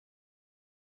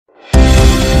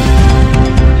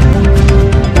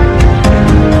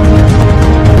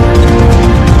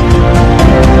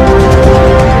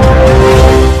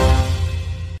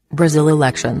Brazil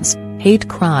elections, hate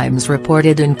crimes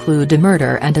reported include a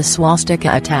murder and a swastika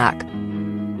attack.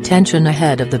 Tension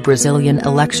ahead of the Brazilian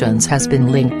elections has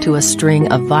been linked to a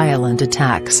string of violent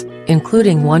attacks,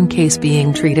 including one case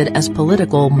being treated as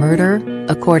political murder,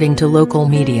 according to local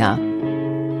media.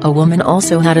 A woman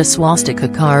also had a swastika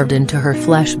carved into her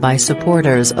flesh by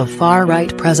supporters of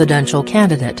far-right presidential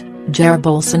candidate, Jair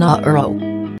Bolsonaro.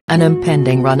 An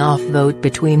impending runoff vote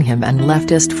between him and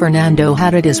leftist Fernando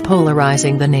Haddad is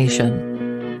polarizing the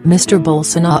nation. Mr.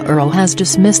 Bolsonaro has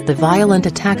dismissed the violent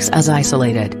attacks as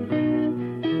isolated.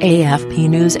 AFP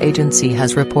news agency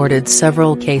has reported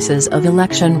several cases of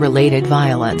election-related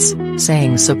violence,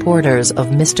 saying supporters of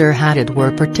Mr. Haddad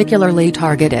were particularly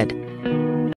targeted.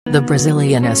 The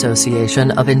Brazilian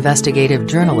Association of Investigative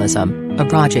Journalism,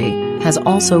 ABRAJE, has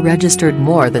also registered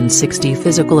more than 60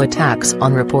 physical attacks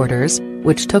on reporters,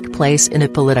 which took place in a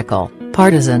political,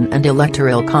 partisan and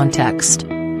electoral context.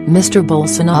 Mr.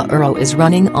 Bolsonaro is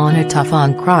running on a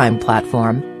tough-on-crime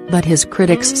platform, but his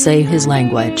critics say his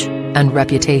language and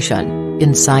reputation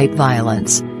incite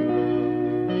violence.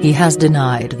 He has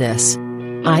denied this.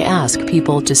 "I ask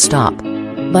people to stop.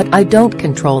 But I don't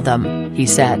control them," he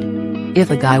said.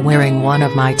 "If a guy wearing one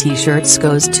of my t-shirts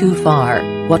goes too far,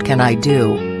 what can I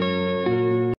do?"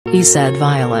 He said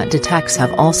violent attacks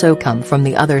have also come from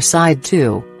the other side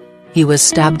too. He was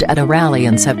stabbed at a rally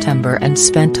in September and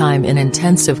spent time in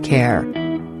intensive care.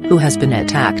 Who has been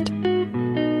attacked?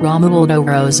 Romualdo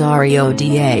Rosario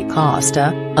da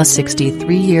Costa, a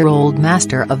 63-year-old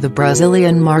master of the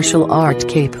Brazilian martial art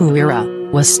capoeira,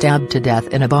 was stabbed to death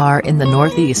in a bar in the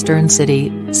northeastern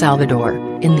city, Salvador,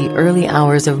 in the early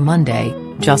hours of Monday,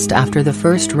 just after the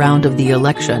first round of the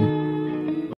election.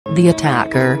 The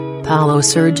attacker, Paulo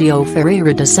Sergio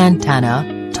Ferreira de Santana,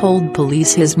 told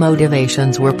police his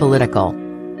motivations were political.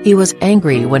 He was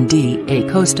angry when Da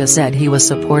Costa said he was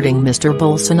supporting Mr.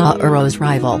 Bolsonaro's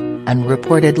rival, and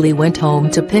reportedly went home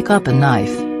to pick up a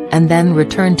knife, and then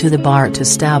returned to the bar to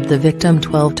stab the victim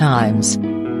 12 times.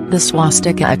 The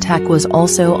swastika attack was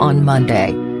also on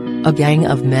Monday. A gang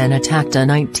of men attacked a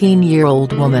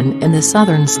 19-year-old woman in the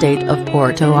southern state of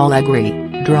Porto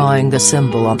Alegre, drawing the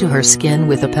symbol onto her skin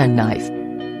with a penknife.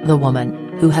 The woman,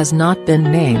 who has not been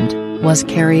named, was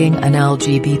carrying an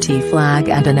LGBT flag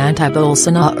and an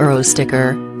anti-Bolsonaro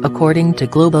sticker, according to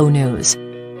Globo News.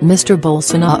 Mr.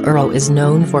 Bolsonaro is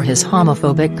known for his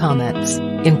homophobic comments,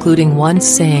 including once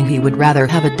saying he would rather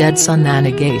have a dead son than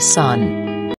a gay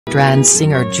son. Trans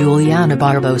singer Juliana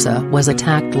Barbosa was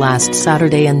attacked last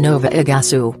Saturday in Nova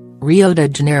Iguaçu, Rio de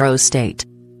Janeiro state.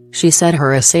 She said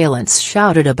her assailants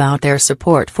shouted about their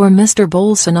support for Mr.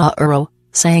 Bolsonaro,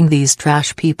 saying these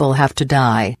trash people have to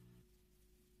die.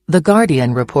 The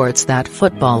Guardian reports that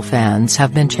football fans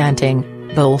have been chanting,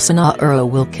 "Bolsonaro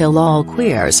will kill all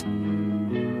queers."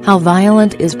 How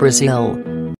violent is Brazil?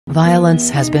 Violence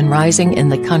has been rising in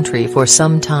the country for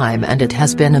some time and it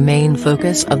has been a main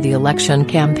focus of the election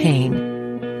campaign.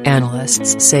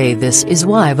 Analysts say this is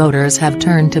why voters have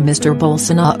turned to Mr.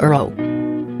 Bolsonaro.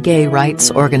 Gay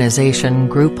rights organization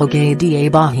Grupo Gay da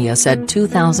Bahia said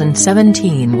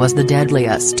 2017 was the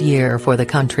deadliest year for the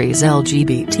country's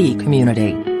LGBT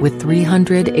community, with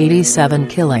 387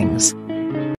 killings.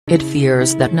 It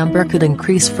fears that number could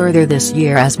increase further this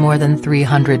year as more than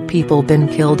 300 people been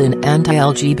killed in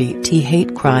anti-LGBT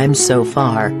hate crimes so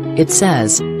far, it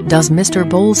says. Does Mr.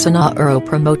 Bolsonaro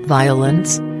promote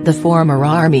violence? The former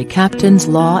army captain's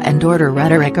law and order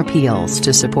rhetoric appeals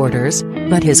to supporters,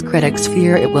 but his critics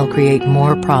fear it will create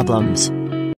more problems.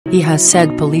 He has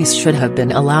said police should have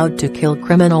been allowed to kill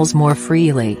criminals more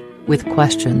freely, with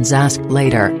questions asked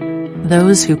later.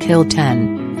 Those who kill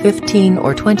 10, 15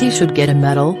 or 20 should get a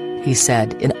medal, he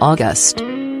said in August.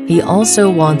 He also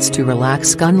wants to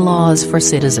relax gun laws for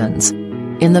citizens.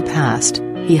 In the past,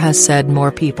 he has said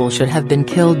more people should have been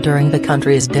killed during the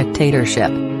country's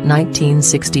dictatorship,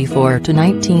 1964 to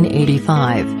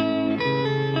 1985.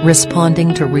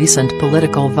 Responding to recent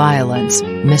political violence,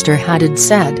 Mr. Haddad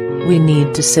said, "We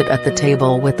need to sit at the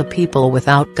table with the people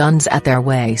without guns at their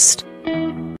waist."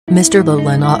 Mr.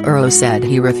 Bolsonaro said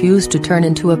he refused to turn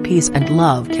into a peace and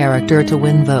love character to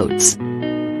win votes.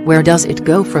 Where does it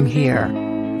go from here?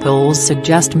 Polls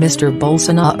suggest Mr.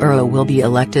 Bolsonaro will be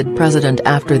elected president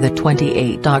after the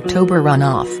 28 October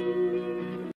runoff.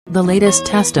 The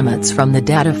latest estimates from the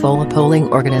Datafolha polling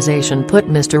organization put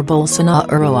Mr.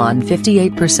 Bolsonaro on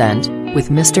 58%, with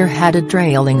Mr. Haddad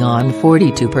trailing on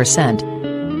 42%.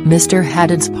 Mr.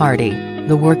 Haddad's party,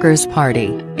 the Workers' Party,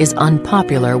 is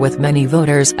unpopular with many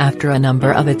voters after a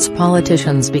number of its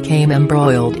politicians became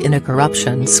embroiled in a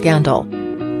corruption scandal.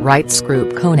 Rights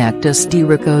group Conectas de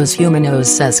Derechos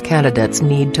Humanos says candidates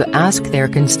need to ask their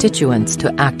constituents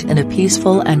to act in a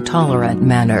peaceful and tolerant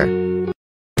manner.